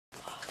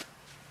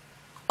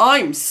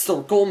I'm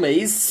Circle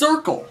Maze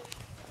Circle.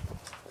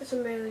 It's a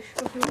melee.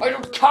 I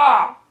don't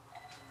care.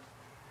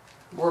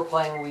 We're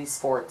playing Wii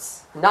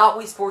Sports. Not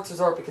Wii Sports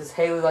Resort because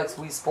Haley likes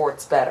Wii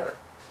Sports better.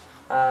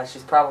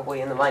 She's probably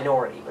in the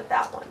minority with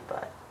that one,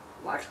 but...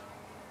 What?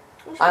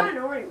 What's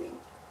minority mean?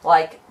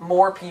 Like,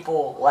 more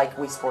people like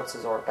Wii Sports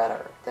Resort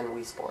better than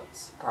Wii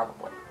Sports,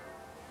 probably.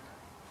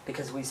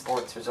 Because Wii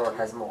Sports Resort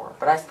has more.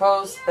 But I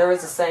suppose there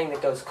is a saying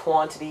that goes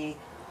quality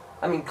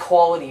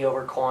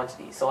over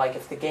quantity. So, like,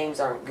 if the games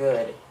aren't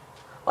good,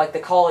 like the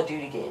Call of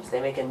Duty games, they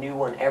make a new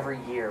one every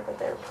year, but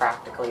they're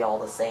practically all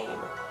the same.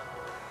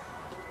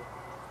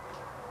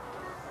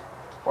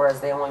 Whereas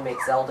they only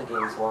make Zelda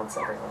games once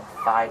every,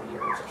 like, 5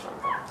 years or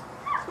something.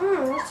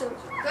 This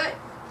sounds good.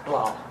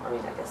 Well, I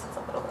mean, I guess it's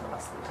a little bit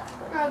less than that.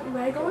 But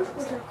Bagels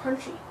with a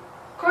crunchy.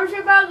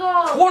 Crunchy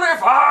bagels!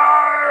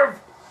 25!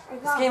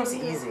 This game's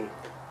easy.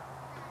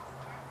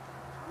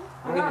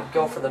 I'm gonna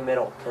go for the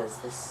middle, because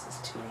this is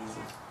too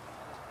easy.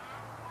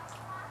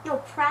 No,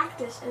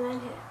 practice and then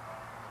hit.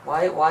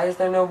 Why is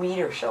there no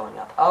meter showing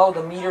up? Oh,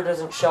 the meter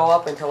doesn't show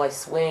up until I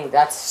swing.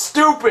 That's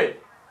stupid!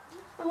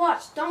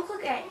 Watch, don't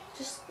click A.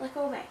 Just let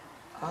go of A.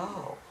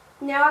 Oh.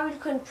 Now I would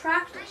click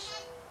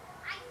practice.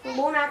 It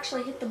won't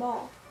actually hit the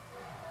ball.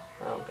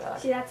 Oh, God.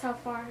 See, that's how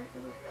far.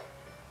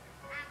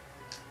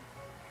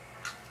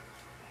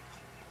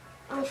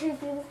 I'm sure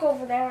if you look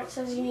over there, it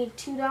says you need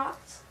 2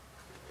 dots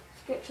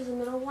to get to the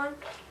middle one.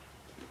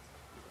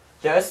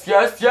 Yes,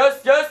 yes,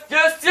 yes, yes,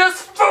 yes, yes,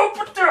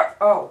 stupid!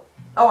 Oh.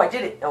 Oh, I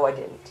did it. No, I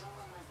didn't.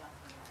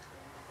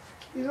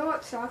 You know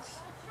what sucks?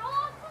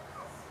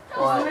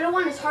 What? The middle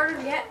one is harder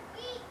to get,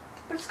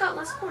 but it's got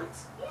less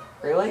points.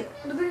 Really?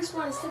 The biggest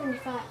one is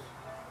 75.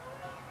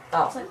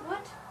 Oh. It's like,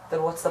 what?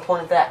 Then what's the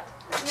point of that?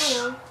 I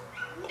don't know.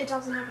 It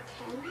doesn't have a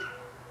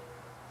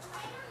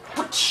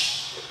 10.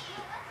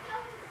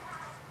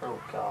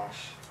 Oh,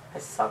 gosh. I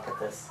suck at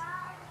this.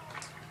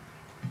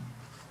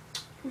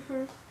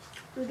 You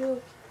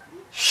do.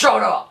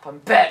 Shut up! I'm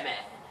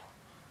Batman!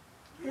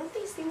 Don't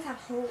these things have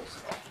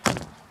holes?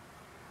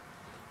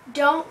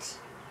 Don't.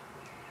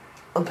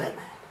 I'm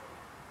Batman.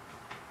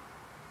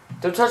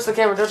 Don't touch the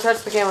camera, don't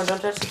touch the camera,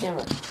 don't touch the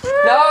camera.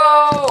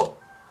 No!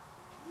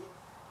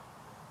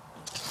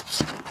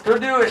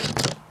 Don't do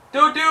it!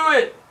 Don't do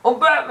it! I'm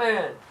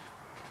Batman!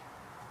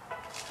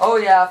 Oh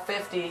yeah,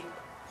 50.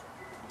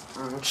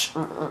 This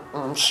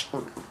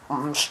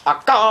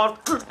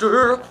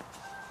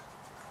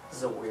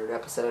is a weird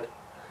episode.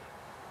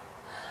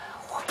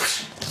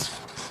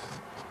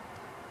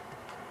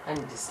 I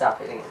need to stop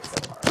hitting it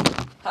so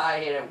hard. I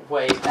hit it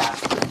way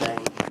faster than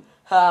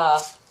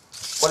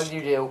what did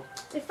you do?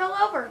 It fell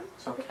over,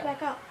 so Okay. pick it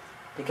back up.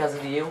 Because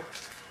of you?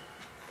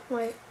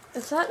 Wait,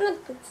 is that in a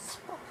good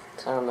spot?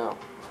 I don't know.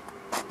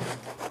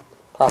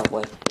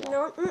 Probably.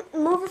 No,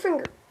 move your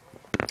finger.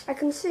 I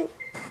can see.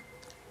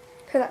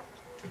 Hit that.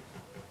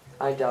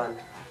 I done.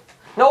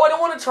 No, I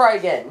don't want to try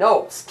again.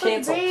 No,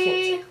 cancel. B.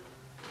 Cancel.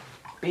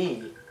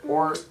 B.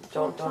 Or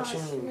don't you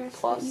mean Yes,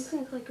 plus? You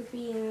can click a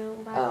B and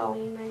it'll back Oh, the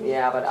main menu.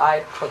 yeah, but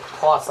I put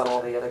plus on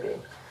all the other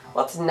games.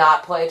 Let's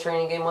not play a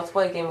training game. Let's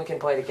play a game we can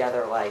play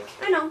together, like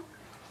I know.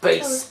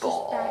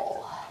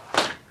 baseball.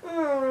 I'd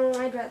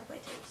rather play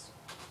tennis.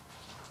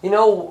 You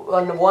know,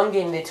 on the one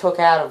game they took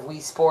out of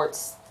Wii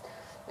Sports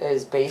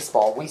is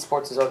baseball. Wii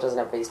Sports Resort doesn't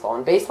have baseball,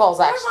 and baseball's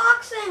actually. Or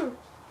boxing.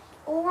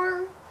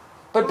 Or.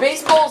 But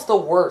baseball's the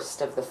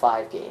worst of the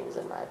 5 games,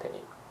 in my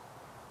opinion.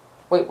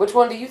 Wait, which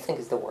one do you think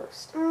is the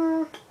worst?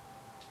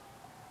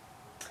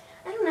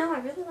 I don't know. I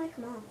really like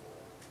them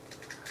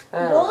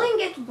all. Bowling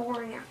gets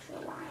boring after a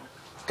while.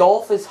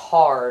 Golf is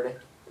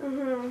hard.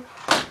 Mhm.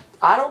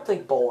 I don't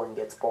think bowling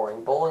gets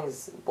boring. Bowling. You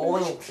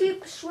just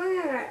keep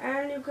swinging it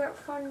and you get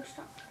fun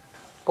stuff.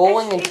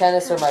 Bowling and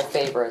tennis are my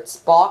favorites.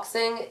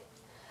 Boxing,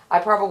 I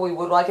probably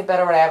would like it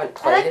better, but I haven't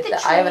I played like it. the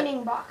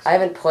training boxing. I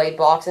haven't played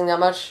boxing that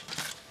much.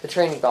 The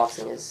training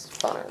boxing is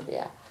funner,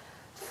 yeah.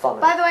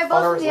 Funner. By the way,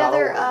 both Funner of is the not a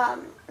other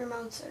word.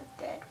 remotes are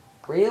dead.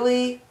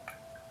 Really?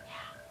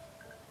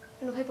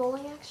 You want to play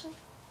bowling, actually?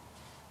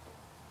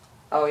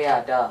 Oh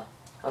yeah, duh.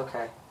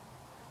 Okay.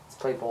 Let's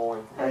play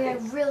bowling. Oh yeah, I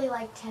really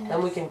like tennis.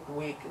 Then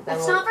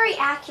It's not very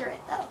accurate,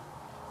 though.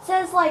 It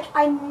says, like,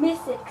 I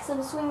miss it because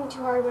I'm swinging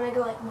too hard when I go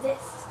like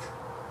this.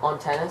 On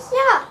tennis?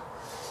 Yeah.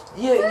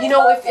 You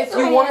know, if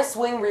you want to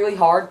swing really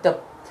hard, do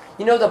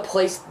you know what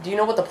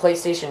the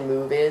PlayStation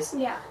Move is?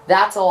 Yeah.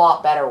 That's a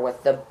lot better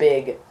with the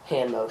big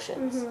hand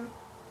motions.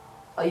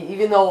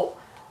 Even though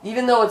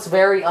it's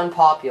very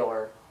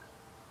unpopular,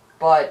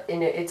 but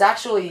it's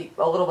actually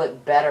a little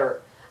bit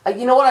better.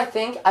 You know what I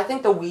think? I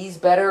think the Wii's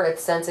better at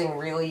sensing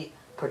really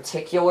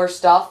particular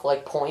stuff,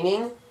 like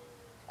pointing,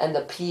 and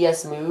the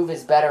PS Move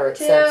is better at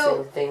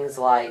sensing things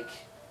like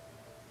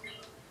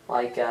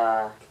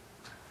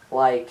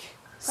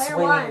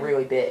swinging one.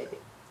 really big.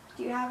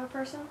 Do you have a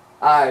person?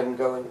 I'm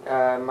going,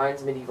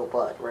 mine's Medieval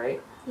Bud, right?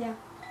 Yeah.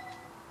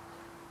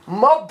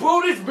 My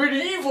boot is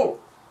medieval!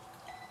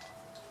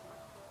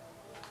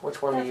 Which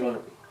one do you That's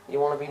want to be? You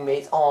want to be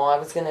Mace? Oh, I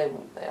was gonna...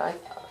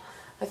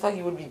 I thought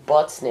you would be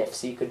butt sniff,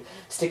 so you could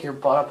stick your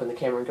butt up in the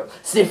camera and go,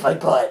 sniff my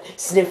butt,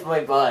 sniff my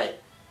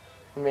butt.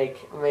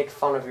 Make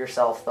fun of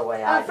yourself the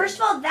way I did. First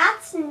of all,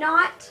 that's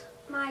not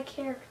my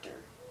character.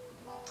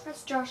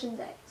 That's Josh and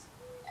Zags.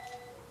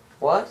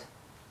 What?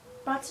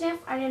 Butt sniff?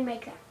 I didn't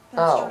make that.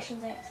 That's Oh. Josh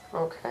and Zags.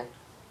 Okay.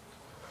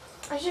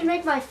 I should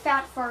make my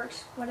fat fart,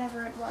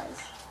 whatever it was.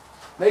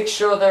 Make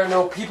sure there are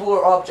no people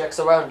or objects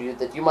around you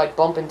that you might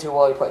bump into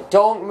while you play.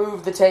 Don't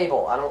move the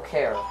table. I don't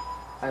care.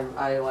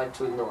 I like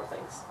to ignore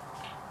things.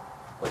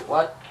 Wait,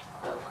 what?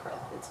 Oh crap!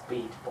 It's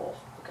B ball.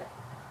 Okay.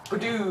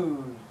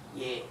 Badoo.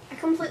 Yeah. I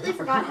completely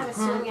forgot how to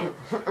swing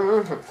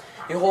it.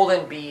 You hold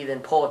in B, then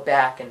pull it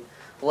back and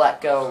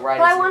let go right.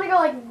 But as I you- want to go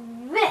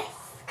like this,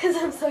 because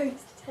I'm so used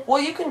to it. Well,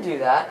 you can do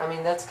that. I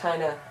mean, that's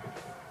kind of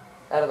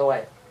out of the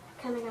way.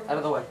 Coming up. Out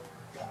of the way.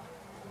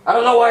 Out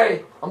of the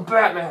way! I'm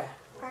Batman.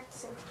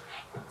 Practicing.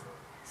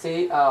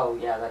 See? Oh,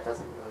 yeah, that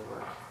doesn't really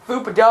work.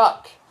 Fupa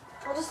duck.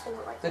 I'll just hold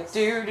it like The this.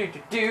 do do do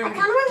do. I kind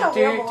of want to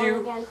go real do, bowling do.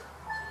 again.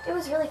 It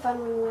was really fun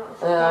when we went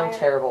with I'm Fire.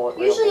 terrible at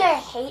real Usually bowling. I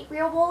hate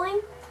real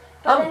bowling.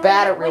 but I'm then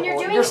bad when at real you're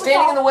bowling. doing You're it with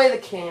standing all- in the way of the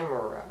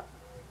camera.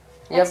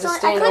 You have to Excellent.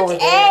 stand I over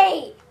clicked there.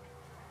 A.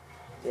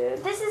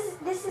 Did. This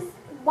is.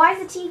 Why is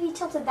the TV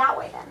tilted that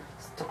way then?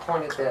 To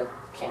point at the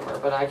camera,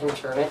 but I can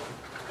turn it.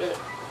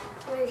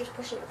 Or you're just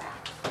pushing it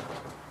back.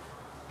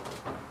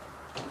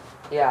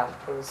 Yeah,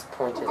 it was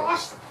pointed. Oh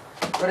gosh.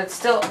 But it's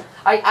still.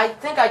 I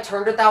think I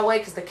turned it that way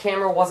because the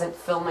camera wasn't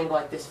filming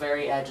like this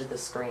very edge of the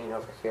screen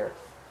over here.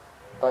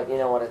 But you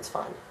know what? It's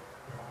fine.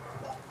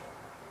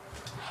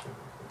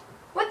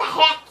 What the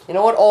heck? You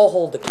know what? I'll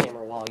hold the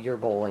camera while you're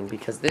bowling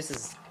because this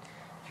is.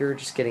 You're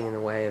just getting in the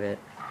way of it.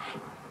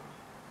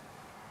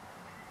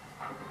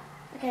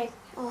 Okay,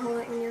 I'll hold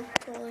it when you're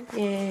bowling.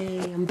 Yay,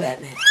 I'm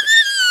Batman.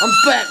 I'm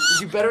Batman.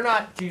 You better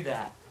not do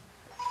that.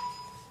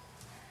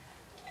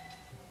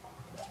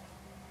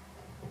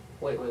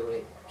 Wait.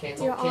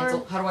 Cancel, Your cancel.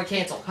 arm. How do I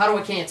cancel? How do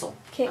I cancel?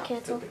 Can't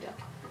cancel. Stupid duck.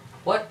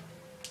 What?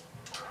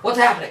 What's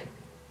happening?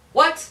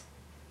 What?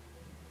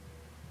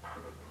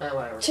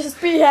 Whatever.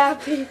 Just be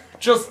happy.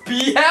 Just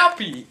be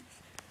happy.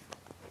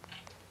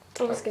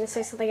 I was gonna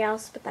say something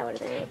else, but that would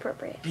have been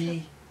inappropriate.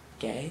 Be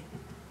gay.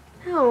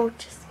 No,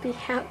 just be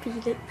happy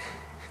that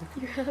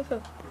you have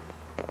a.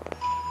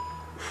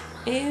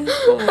 Ew.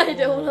 I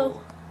don't know.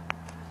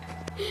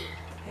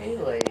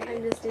 Haley.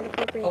 I'm just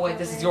inappropriate. Oh wait, that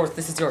this is way. yours.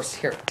 This is yours.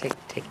 Here,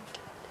 take.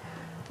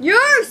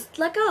 Yours.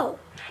 Let go.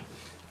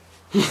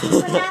 What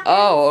happened?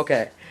 Oh,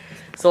 okay.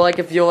 So like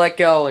if you let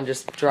go and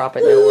just drop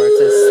it nowhere, it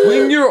says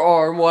swing your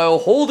arm while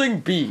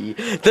holding B,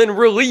 then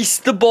release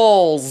the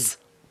balls.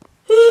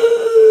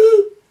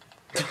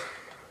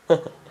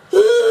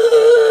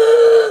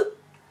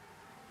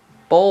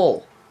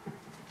 Bowl.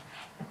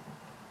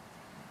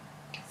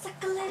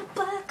 Suck a little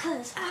butt,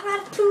 'cause I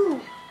got a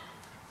poo.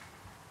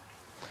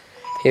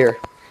 Here.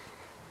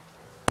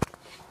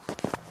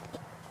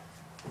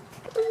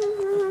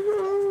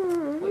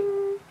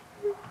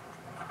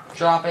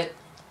 Drop it.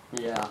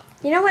 Yeah.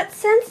 You know what?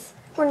 Since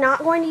we're not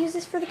going to use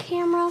this for the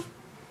camera,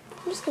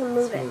 I'm just gonna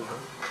move it.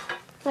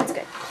 That's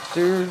good.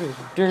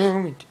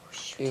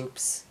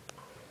 Oops.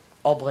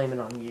 I'll blame it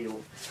on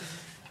you.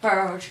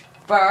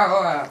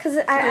 Because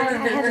I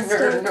had to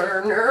stand.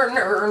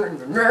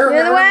 The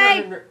other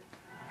way.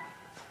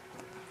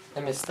 I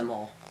missed them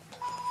all.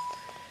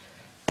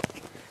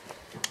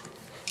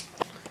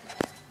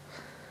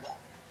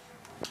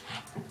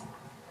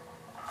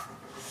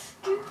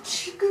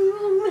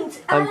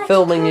 I'm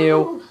filming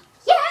you.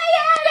 Yeah.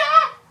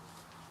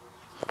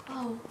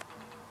 Oh,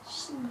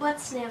 butt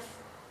sniff.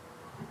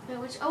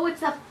 Oh,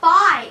 it's a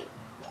 5.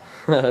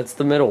 That's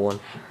the middle one.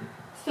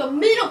 It's the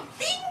middle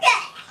finger.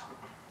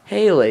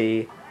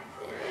 Haley. It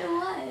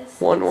was.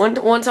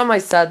 One time I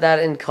said that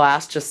in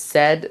class, just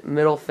said the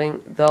middle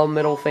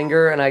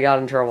finger, and I got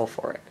in trouble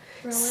for it.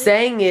 Really?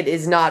 Saying it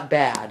is not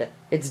bad.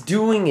 It's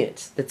doing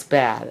it that's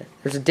bad.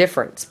 There's a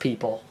difference,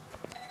 people.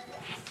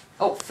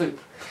 Oh, food.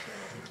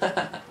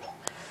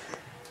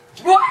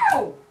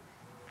 Wow!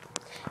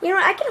 You know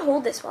what? I can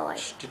hold this while I.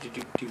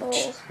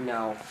 Oh.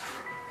 No.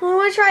 I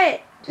want to try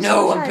it. Just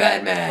No, wanna I'm try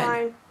it. Batman.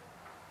 Fine.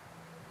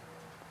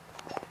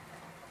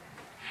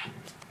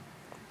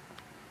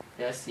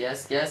 Yes.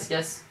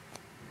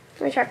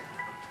 Let me try.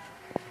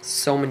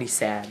 So many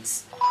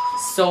sads.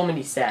 So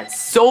many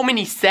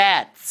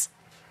sads.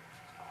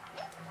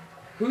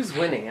 Who's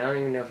winning? I don't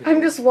even know who's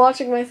I'm just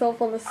watching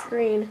myself on the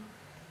screen.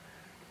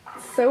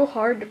 It's so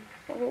hard to.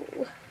 Oh.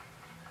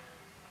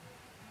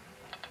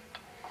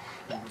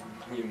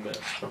 You missed.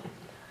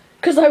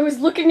 Because I was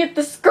looking at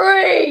the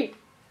screen!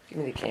 Give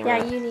me the camera.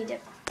 Yeah, you need to.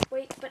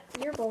 Wait, but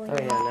you're bowling. Oh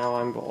yeah, now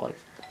I'm bowling.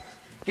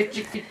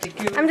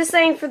 I'm just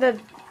saying for the.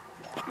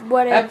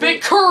 What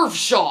Epic curve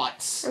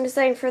shots! I'm just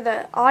saying for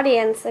the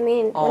audience. I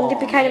mean, wouldn't it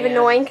be Aw, kind of man.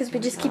 annoying because we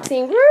just keep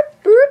seeing boop,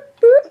 boop,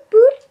 boop,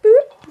 boop,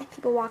 boop.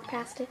 People walk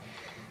past it.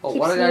 Oh, Keeps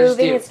what did I just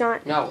moving, do? it's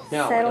not No, I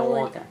don't settled.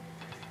 want that.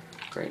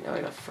 Great, now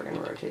I gotta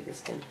friggin' rotate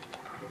this again.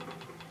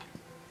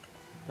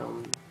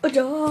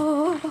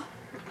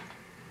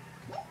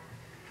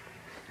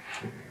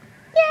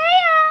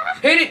 Yeah.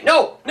 Hit it!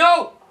 No!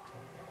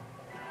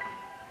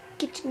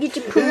 Get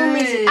your poo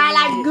messy. I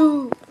like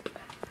goop.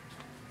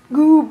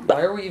 Goop.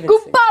 Why are we even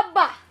Goop singing?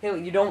 baba. Hey,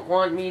 you don't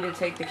want me to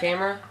take the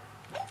camera?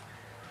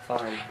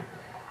 Fine.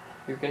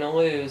 You're gonna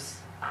lose.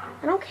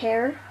 I don't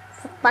care.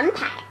 It's a fun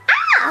time.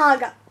 Ah!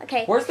 Go.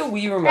 Okay. Where's the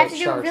Wii I remote have to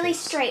do it charger? really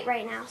straight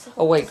right now. So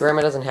Oh wait,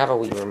 Grandma doesn't have a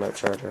Wii remote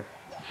charger.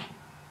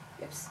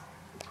 Oops.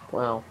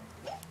 Wow.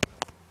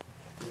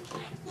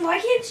 Why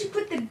can't you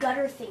put the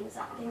gutter things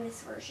up in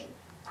this version?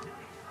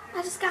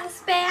 I just got a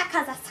spare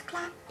because I suck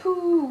like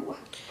poo.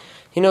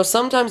 You know,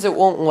 sometimes it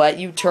won't let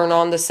you turn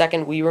on the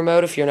second Wii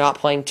remote if you're not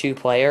playing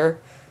 2-player.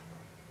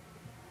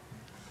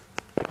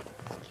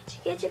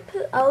 Get your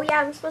poo. Oh yeah,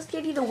 I'm supposed to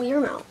give you the Wii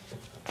remote.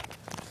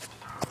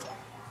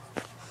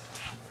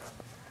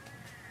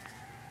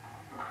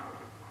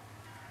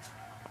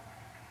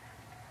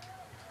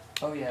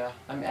 Oh yeah,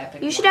 I'm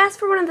epic. You should ask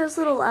for one of those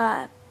little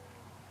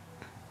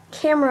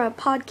camera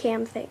pod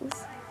cam things.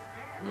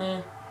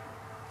 Nah.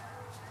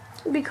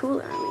 It'd be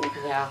cooler. I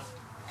mean, Yeah.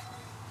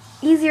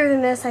 easier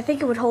than this. I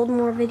think it would hold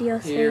more video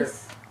Here.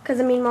 space. Because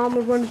I mean, Mom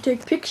would want to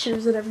take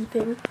pictures and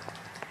everything.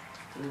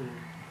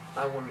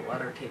 I wouldn't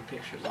let her take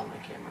pictures on my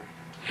camera.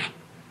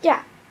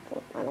 Yeah.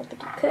 Well, I don't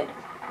think you could.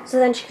 So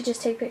then she could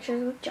just take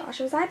pictures with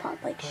Joshua's iPod,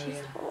 like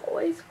she's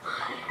always.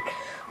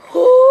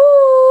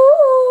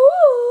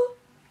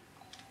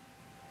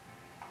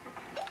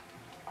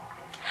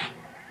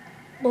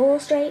 Bowl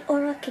straight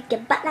or I'll kick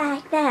your butt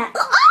like that.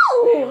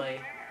 Oh! Really?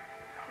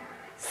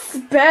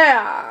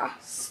 Spare.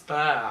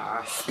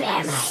 Spare.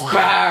 Spare.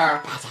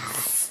 Spare.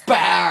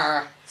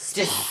 Spare.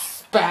 Just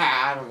spare.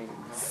 I don't even know.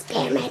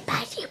 Spare my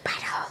butt, you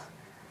butthole.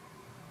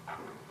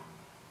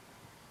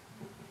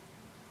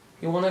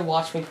 You want to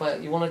watch me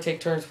play? You want to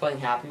take turns playing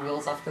Happy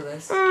Wheels after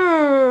this? I'm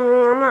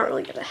not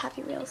really good at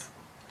Happy Wheels.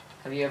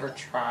 Have you ever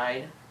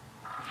tried?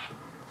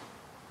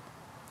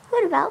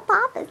 What about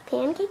Papa's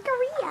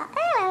Pancakeria?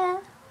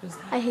 What is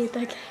that? I hate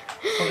that game.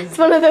 What is It's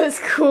one of those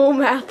cool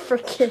math for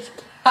kids.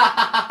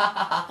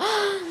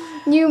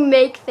 You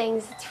make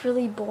things. It's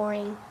really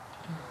boring.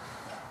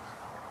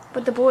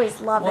 But the boys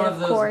love One it, of of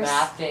those course.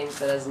 math games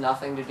that has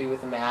nothing to do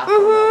with math Mhm.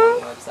 on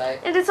that one website.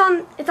 And it's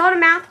on a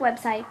math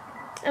website.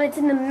 And it's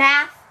in the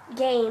math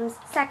games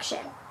section.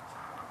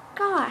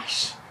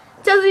 Gosh.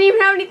 Doesn't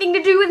even have anything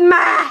to do with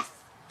math.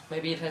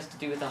 Maybe it has to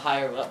do with a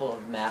higher level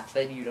of math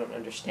that you don't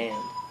understand.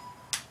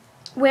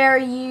 Where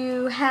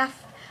you have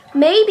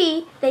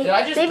maybe Did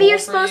I just maybe you're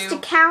bowl for supposed you? to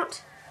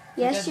count.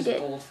 Yes, I you just did.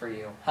 bowled for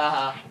you.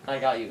 Haha, I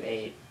got you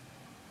 8.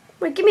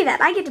 Wait, give me that.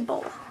 I get to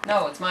bowl.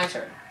 No, it's my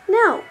turn.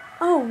 No.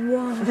 Oh,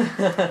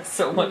 whoa.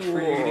 So much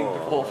for you getting to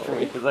bowl for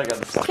me because I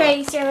got to Okay,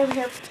 you stand over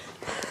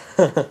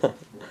here.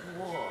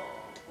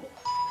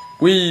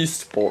 Wii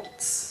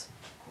Sports.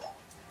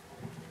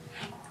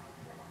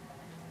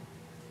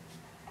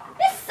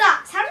 This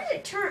sucks. How did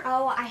it turn?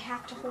 Oh, I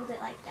have to hold it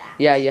like that.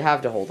 Yeah, you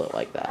have to hold it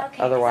like that.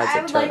 Okay, Otherwise, I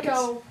it would turns. like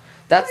go.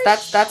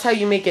 That's how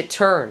you make it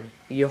turn.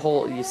 You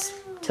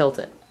tilt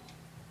it.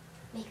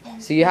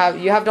 So you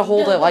have to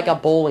hold it like a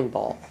bowling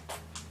ball.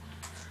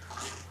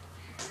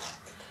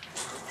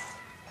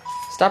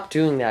 Stop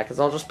doing that, because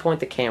I'll just point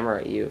the camera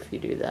at you if you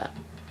do that.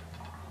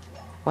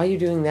 Why are you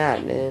doing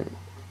that, man?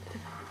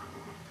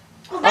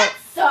 Well, that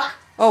sucks.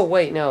 Oh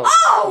wait, no.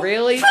 Oh,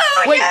 Really? screw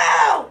Wait,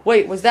 you!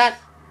 wait. Was that?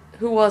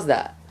 Who was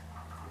that?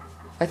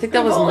 I think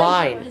that was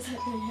mine.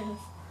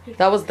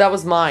 That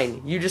was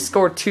mine. You just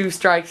scored 2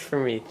 strikes for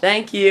me.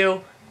 Thank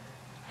you.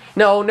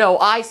 No,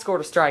 I scored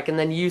a strike and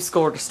then you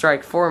scored a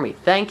strike for me.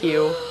 Thank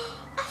you.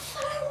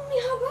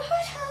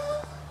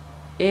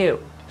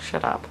 Ew.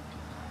 Shut up.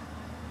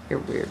 You're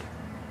weird.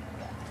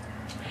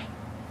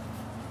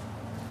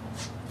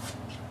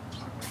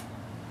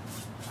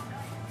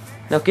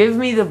 Now give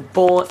me the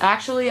bowl.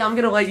 Actually, I'm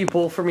gonna let you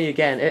bowl for me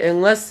again.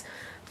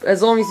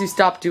 As long as you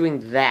stop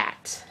doing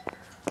that.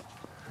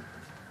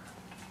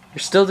 You're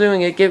still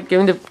doing it. Give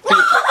me the.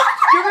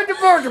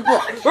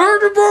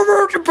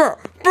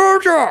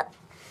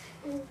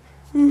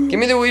 Give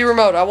me the Wii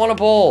remote. I want a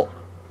bowl.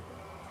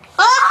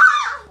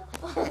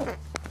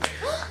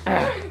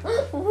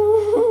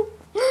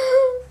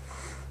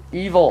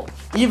 Evil.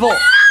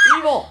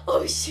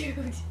 Oh shoot.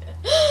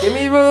 Give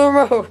me the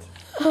remote.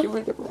 Give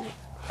me the remote.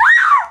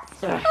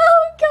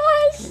 Oh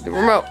gosh. The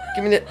remote.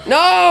 Give me the.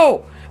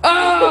 No!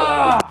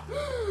 Ah!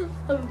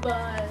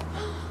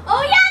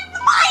 Oh yeah, it's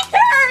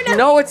my turn.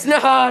 No, it's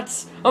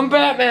not. I'm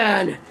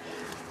Batman.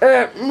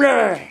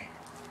 Nah.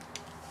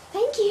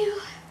 Thank you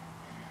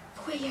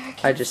for your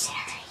I just.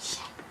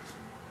 consideration.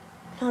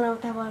 I don't know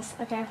what that was.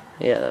 Okay.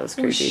 Yeah, that was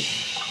creepy.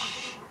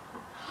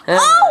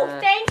 Oh,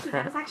 thank you.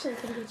 That was actually a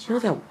pretty good No,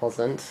 shot. that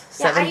wasn't.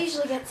 Yeah, I 7.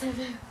 usually get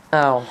 7.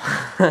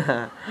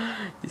 Oh.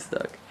 You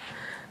suck.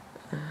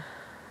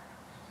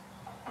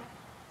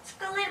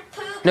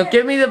 No,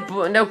 give me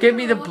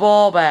the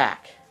ball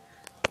back.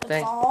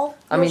 Thank. Ball?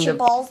 I mean your the-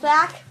 balls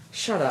back?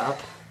 Shut up.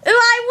 Ooh,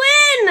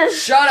 I win!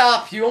 Shut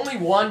up. You only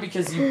won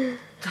because you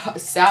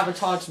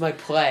sabotaged my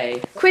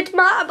play. Quit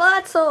my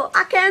butt so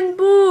I can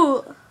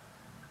boo.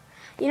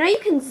 You know you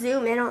can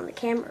zoom in on the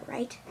camera,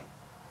 right?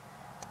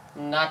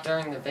 Not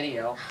during the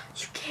video.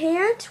 You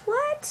can't?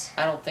 What?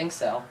 I don't think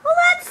so. Well,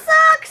 that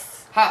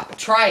sucks.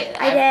 Try it.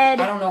 I did.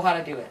 I don't know how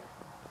to do it.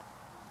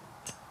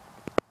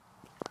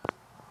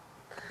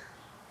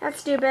 That's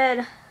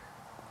stupid.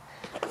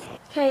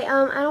 Okay,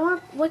 I don't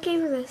want. What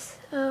game is this?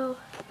 Oh.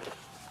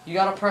 You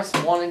gotta press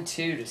 1 and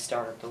 2 to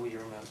start up the Wii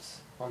remotes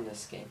on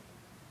this game.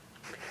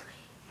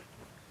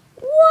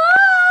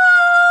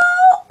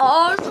 Whoa!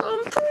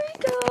 Awesome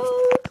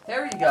Fritos.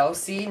 There you go.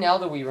 See, now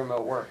the Wii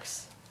remote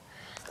works.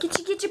 Get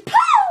your boom!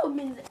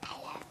 I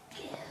love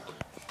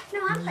you.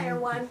 No, I'm player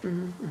one.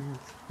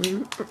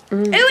 Ooh,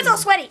 it's all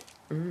sweaty.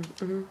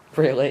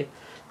 Really?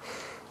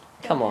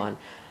 Come on.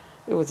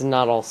 It was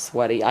not all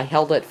sweaty. I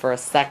held it for a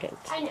second.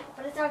 I know,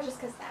 but it's not just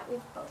because that.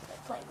 We've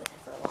both played with it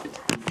for a long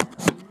time.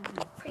 So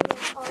pretty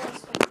much all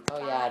sweaty.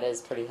 Oh yeah, it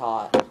is pretty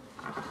hot.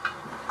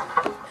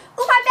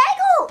 Oh, my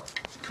bagel!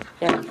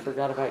 Yeah, you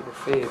forgot about your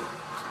food.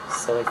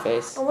 Silly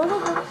face. I want to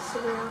look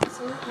somewhere else.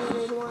 I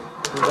made one.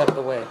 Move out of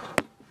the way.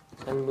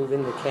 I'm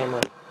moving the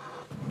camera.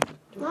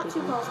 Not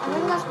too close. I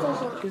think that's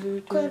close enough.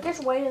 Because it gets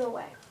way in the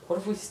way. What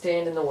if we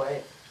stand in the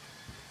way?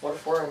 What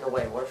if we're in the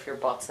way? What if your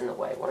butt's in the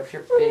way? What if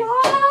your big, huge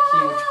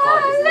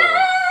butt is in the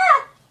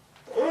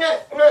way?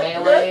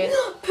 Bailey.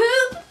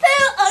 Poop,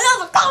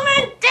 another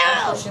comment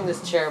down! Pushing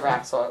this chair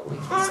back so we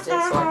can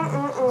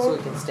stand, so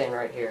we can stand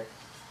right here.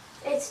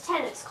 It's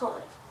tennis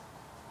court.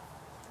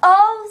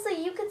 Oh, so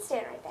you could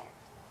stand right there.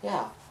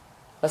 Yeah.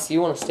 Unless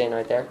you want to stand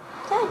right there.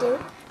 Yeah, I do.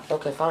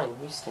 Okay, fine.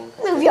 You stand.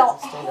 Move your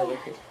Stand over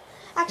here.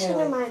 Actually,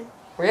 never mind.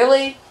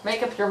 Really?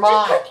 Make up your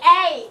mind. Just click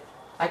A.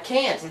 I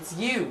can't. It's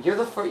you. You're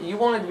the first. You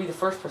wanted to be the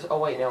first person. Oh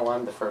wait, no,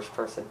 I'm the first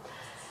person.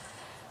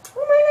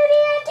 I'm an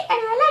idiot, and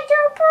I like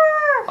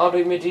Joker. I'll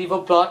be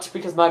medieval butt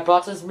because my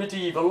butt is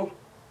medieval.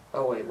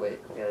 Oh wait.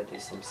 I gotta do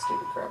some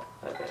stupid crap.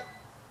 Okay.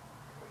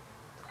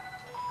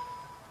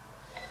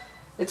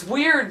 It's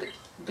weird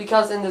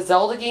because in the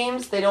Zelda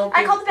games they don't.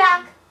 I called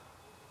back.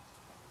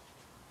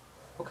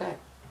 Okay.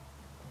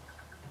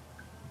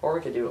 Or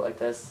we could do it like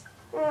this.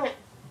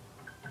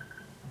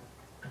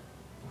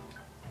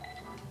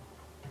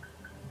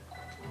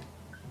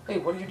 Hey,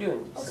 what are you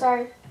doing? Oh,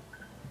 sorry.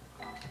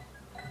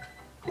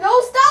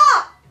 No,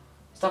 stop!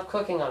 Stop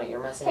clicking on it.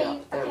 You're messing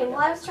up. There Okay, we well,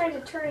 go. I was trying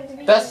to turn it to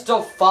be... Best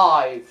of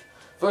 5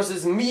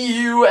 versus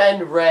Miyu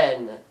and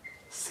Ren.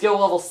 Skill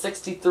level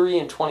 63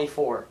 and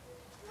 24.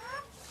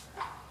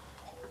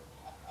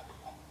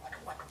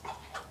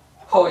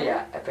 Oh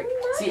yeah, epic.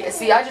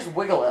 See, I just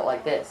wiggle it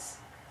like this.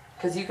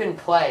 Because you can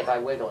play by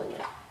wiggling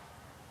it.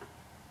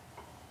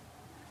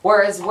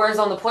 Whereas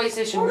on the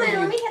PlayStation Hold on, Move,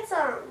 let me get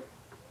some.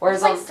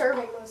 whereas It's like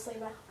serving mostly,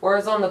 but...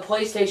 Whereas on the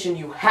PlayStation,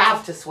 you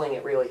have to swing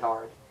it really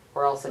hard,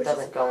 or else it Which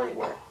doesn't is go fine.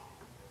 anywhere.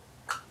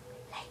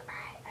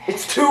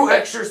 It's too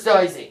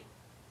exercising.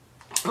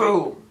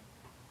 Boom.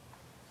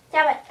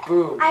 Yeah, but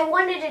Boom. I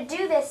wanted to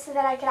do this so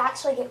that I could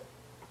actually get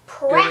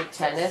Good practice. at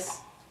tennis?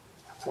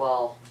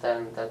 Well,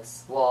 then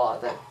that's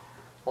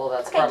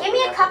that's Okay, probably give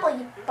me a not couple,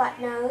 you butt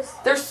nose.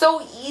 They're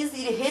so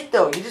easy to hit,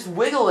 though. You just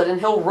wiggle it, and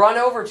he'll run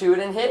over to it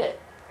and hit it.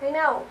 I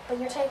know, but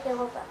you're taking a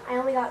little bit. I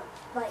only got,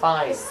 like,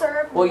 Fine. the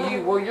serve. Well,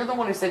 you're the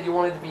one who said you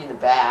wanted to be in the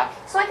back.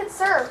 So I could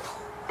serve.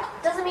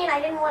 Doesn't mean I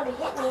didn't want to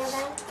hit me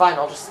then. Fine,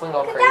 I'll just swing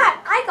all Look at crazy.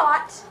 that! I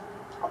got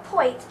a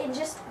point in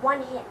just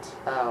one hit.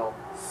 Oh.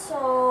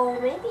 So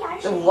maybe I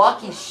The should.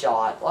 lucky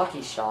shot.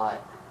 Lucky shot.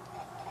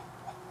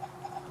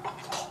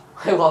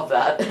 I love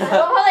that. I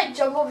love how they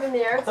jump up in the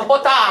air. It's like,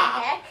 What the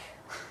heck?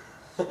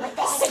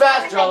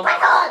 Smash jump.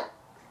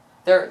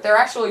 They're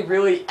actually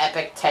really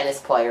epic tennis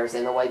players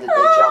in the way that they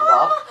jump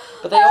up,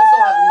 but they also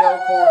have no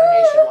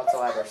coordination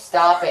whatsoever.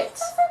 Stop it.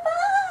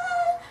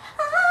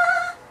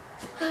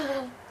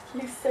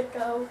 You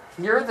sicko.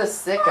 You're the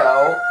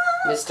sicko,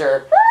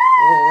 Mr.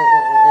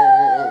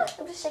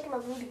 I'm just shaking my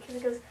booty because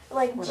it goes, it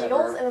like Whatever.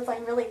 jiggles and it's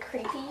like really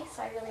creepy,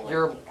 so I really want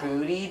Your to do that.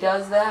 booty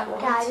does that?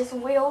 What? Yeah, I just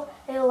wiggle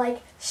and it'll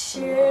like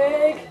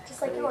shake,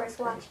 just like yours.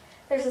 Watch.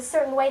 There's a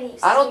certain way that you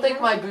I don't stand.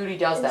 think my booty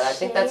does that. I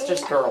think that's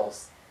just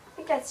girls. I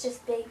think that's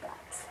just big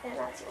butts, and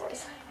that's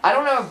yours. I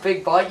don't have a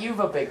big butt. You have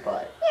a big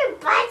butt. Your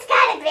butt's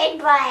got a big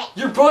butt.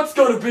 Your butt's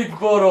got a big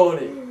butt on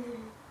it.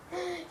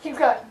 You've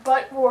got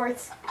butt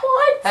warts.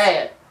 What?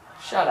 Hey,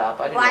 shut up.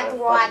 I didn't Butt have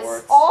warts. butt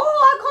warts. Oh,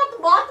 I got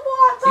the butt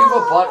warts. You have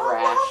a butt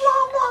rash.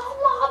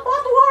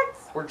 Butt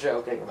warts. We're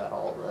joking about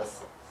all of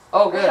this.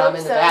 Oh, good. I I'm hope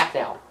in the so. back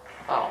now.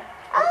 Oh.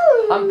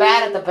 Oh. I'm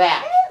bad at the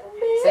back.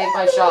 Save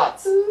my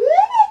shots.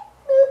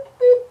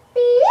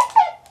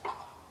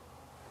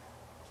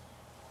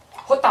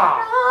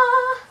 Hota!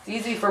 It's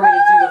easy for me to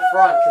do the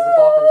front because the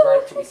ball comes right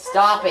up to me.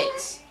 Stop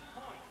it!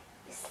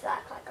 You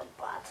suck like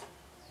a butt.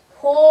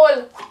 Hole.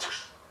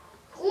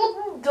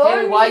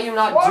 Haley, why are you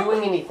not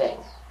doing anything?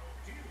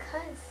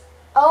 Because.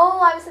 Oh,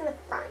 I was in the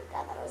front.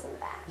 I thought I was in the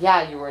back.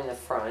 Yeah, you were in the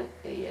front,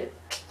 idiot.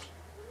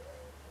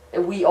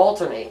 And we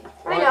alternate.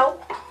 I know.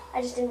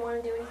 I just didn't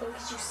want to do anything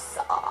because you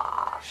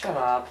suck. Shut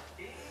up.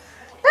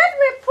 Let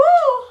me pull.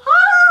 Ha,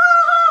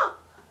 ha,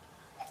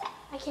 ha.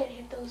 I can't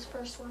hit those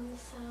first ones,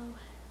 so.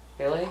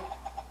 Really?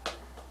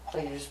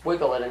 Like, you just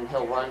wiggle it and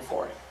he'll run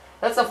for it.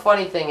 That's the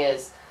funny thing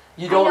is,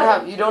 You don't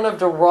have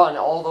to run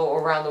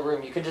around the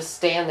room. You can just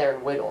stand there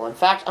and wiggle. In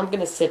fact, I'm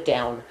gonna sit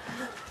down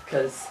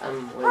because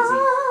I'm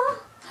lazy.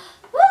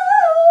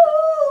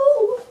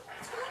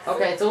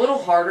 Okay, it's a little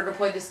harder to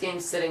play this game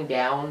sitting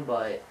down,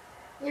 but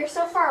you're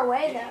so far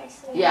away though.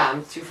 So yeah,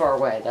 I'm too far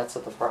away. That's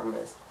what the problem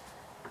is.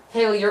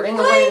 Haley, you're in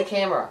the way of the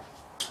camera.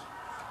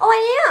 Oh,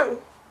 I am.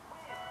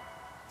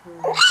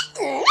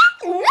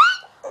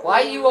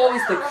 Why are you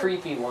always the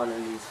creepy one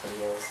in these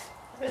videos?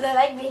 Because I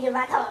like being in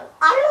my car.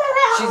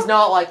 She's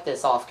not like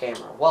this off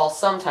camera. Well,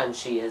 sometimes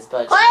she is,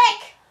 but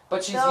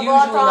she's No, usually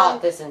Bob,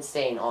 not this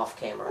insane off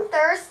camera. I'm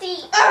thirsty.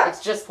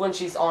 It's just when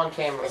she's on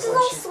camera. This is When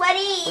all she's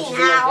sweaty. doing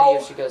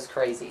video, she goes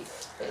crazy,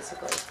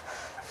 basically.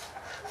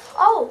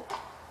 Oh.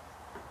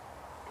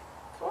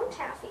 Corn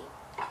taffy.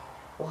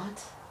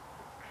 What?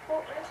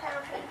 Corn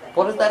taffy.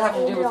 What does that have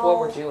to do with what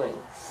we're doing?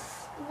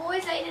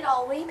 Boys ate it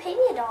all. Will you pay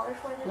me $1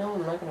 for them? No,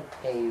 I'm not going to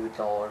pay you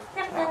 $1 for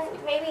taffy.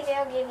 Maybe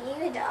they'll give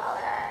you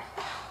 $1.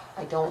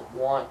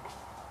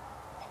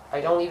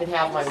 I don't even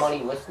have my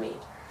money with me.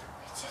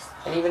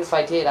 And even if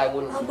I did, I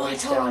wouldn't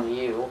waste it on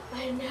you.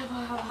 I never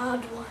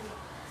had one.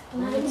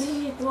 I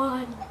need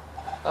one.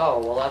 Oh,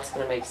 well that's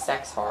going to make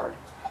sex hard.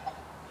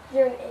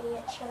 You're an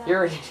idiot. Shut up.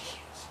 You're an idiot.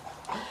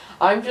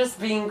 I'm just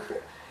being... I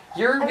bet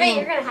you're going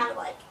to have it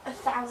like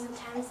 1,000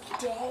 times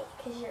a day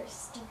because you're a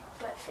stupid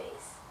butt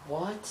face.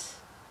 What?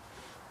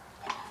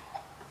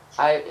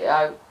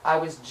 I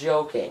was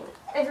joking.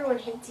 Everyone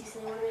hates you, so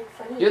they want to make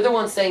fun of you. You're the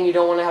one saying you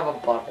don't want to have a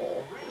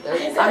butthole.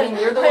 I mean,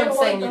 you're the one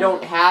saying you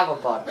don't have a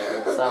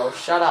butthole, so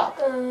shut up.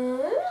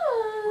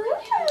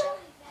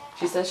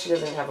 She says she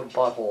doesn't have a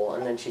butthole,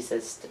 and then she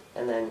says,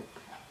 and then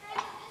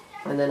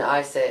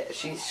I say,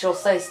 she'll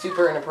say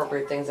super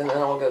inappropriate things, and then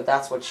I'll go,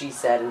 that's what she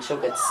said, and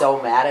she'll get so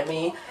mad at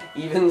me,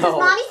 even though...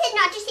 Mommy said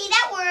not to say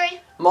that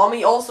word.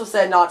 Mommy also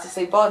said not to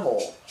say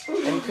butthole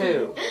and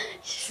poo,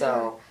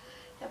 so...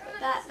 Yeah, but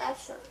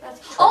that's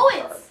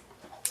Owens!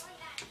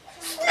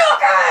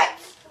 Snook it!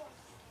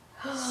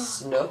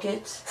 Snook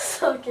it?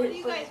 Snook it. What are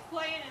you guys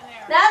playing in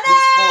there?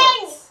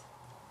 Nothing! Sports.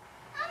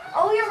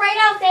 Oh, you're right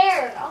out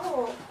there.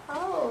 Oh.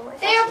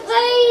 They're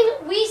playing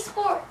Wii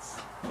Sports.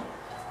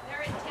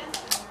 They're intense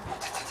in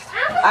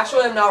there.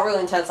 Actually, I'm not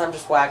really intense, I'm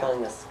just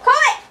waggling this.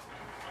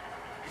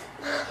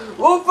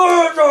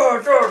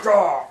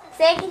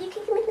 Say, can you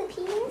kick him in the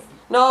penis?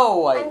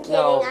 No, I'm kidding,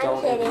 no, I'm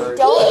don't kidding. encourage.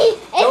 Don't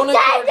Don't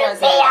time encourage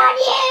to pee on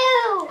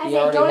you! I He said,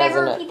 already don't has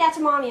ever enough. repeat that to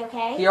Mommy,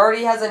 okay? He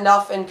already has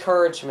enough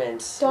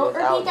encouragement. Don't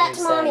without repeat that you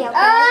to Mommy, saying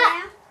okay?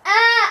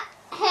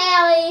 it.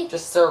 Haley.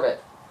 Just serve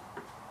it.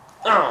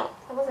 That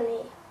wasn't me.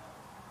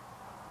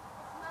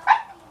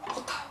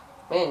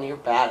 Man, you're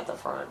bad at the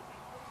front.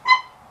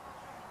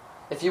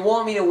 If you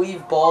want me to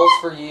leave balls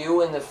for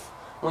you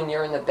when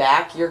you're in the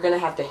back, you're gonna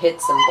have to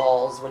hit some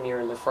balls when you're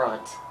in the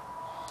front.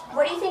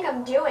 What do you think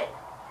I'm doing?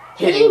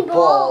 Hitting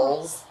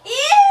balls.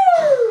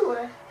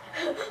 Ew!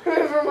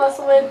 River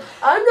Musselman,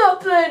 I'm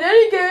not playing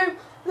any game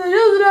that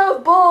doesn't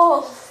have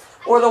balls.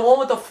 Or the one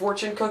with the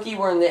fortune cookie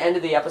where in the end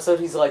of the episode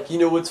he's like, you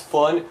know what's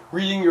fun?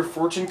 Reading your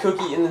fortune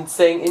cookie and then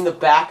saying in the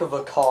back of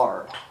a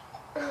car.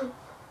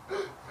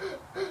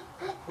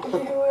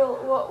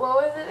 What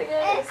was it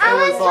again? It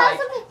was like,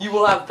 you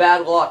will have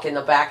bad luck in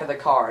the back of the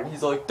car. And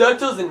he's like, that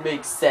doesn't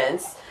make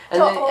sense.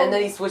 And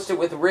then he switched it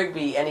with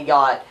Rigby and he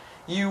got,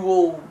 you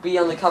will be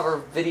on the cover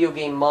of Video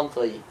Game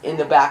Monthly in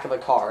the back of a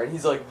car. And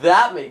he's like,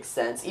 that makes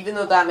sense, even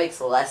though that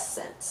makes less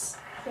sense.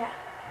 Yeah.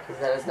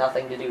 Because that has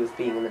nothing to do with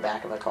being in the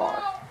back of a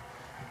car.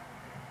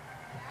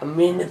 I'm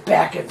in the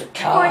back of the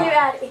car. Or you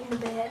add in the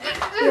bed.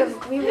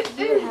 We would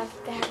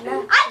have bad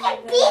luck. I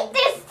can beat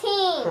this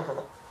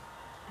team!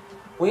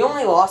 We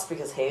only lost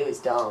because Haley's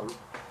dumb.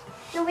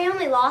 No, we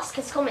only lost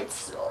because Coleman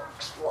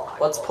sucks.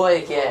 Let's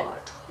play again.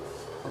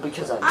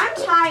 Because I'm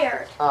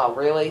tired. Oh,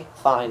 really?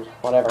 Fine.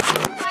 Whatever.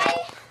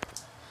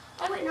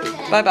 Oh, wait, no.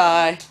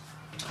 Bye-bye.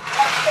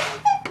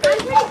 I'm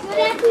pretty good at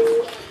this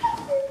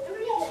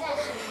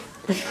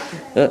game.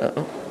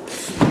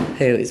 Uh-oh.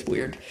 Haley's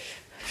weird.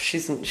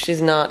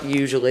 She's not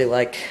usually,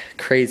 like,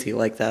 crazy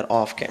like that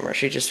off camera.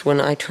 She just,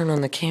 when I turn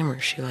on the camera,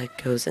 she,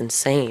 like, goes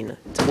insane.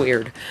 It's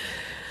weird.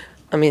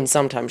 I mean,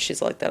 sometimes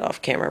she's like that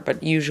off camera,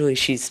 but usually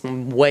she's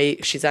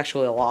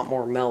actually a lot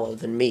more mellow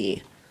than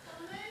me.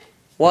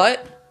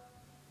 What? Do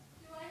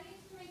I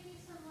need to make you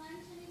some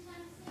lunch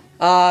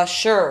anytime soon?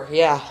 Sure,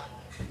 yeah.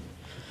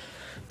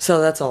 So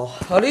that's all.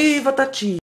 Arrivederci.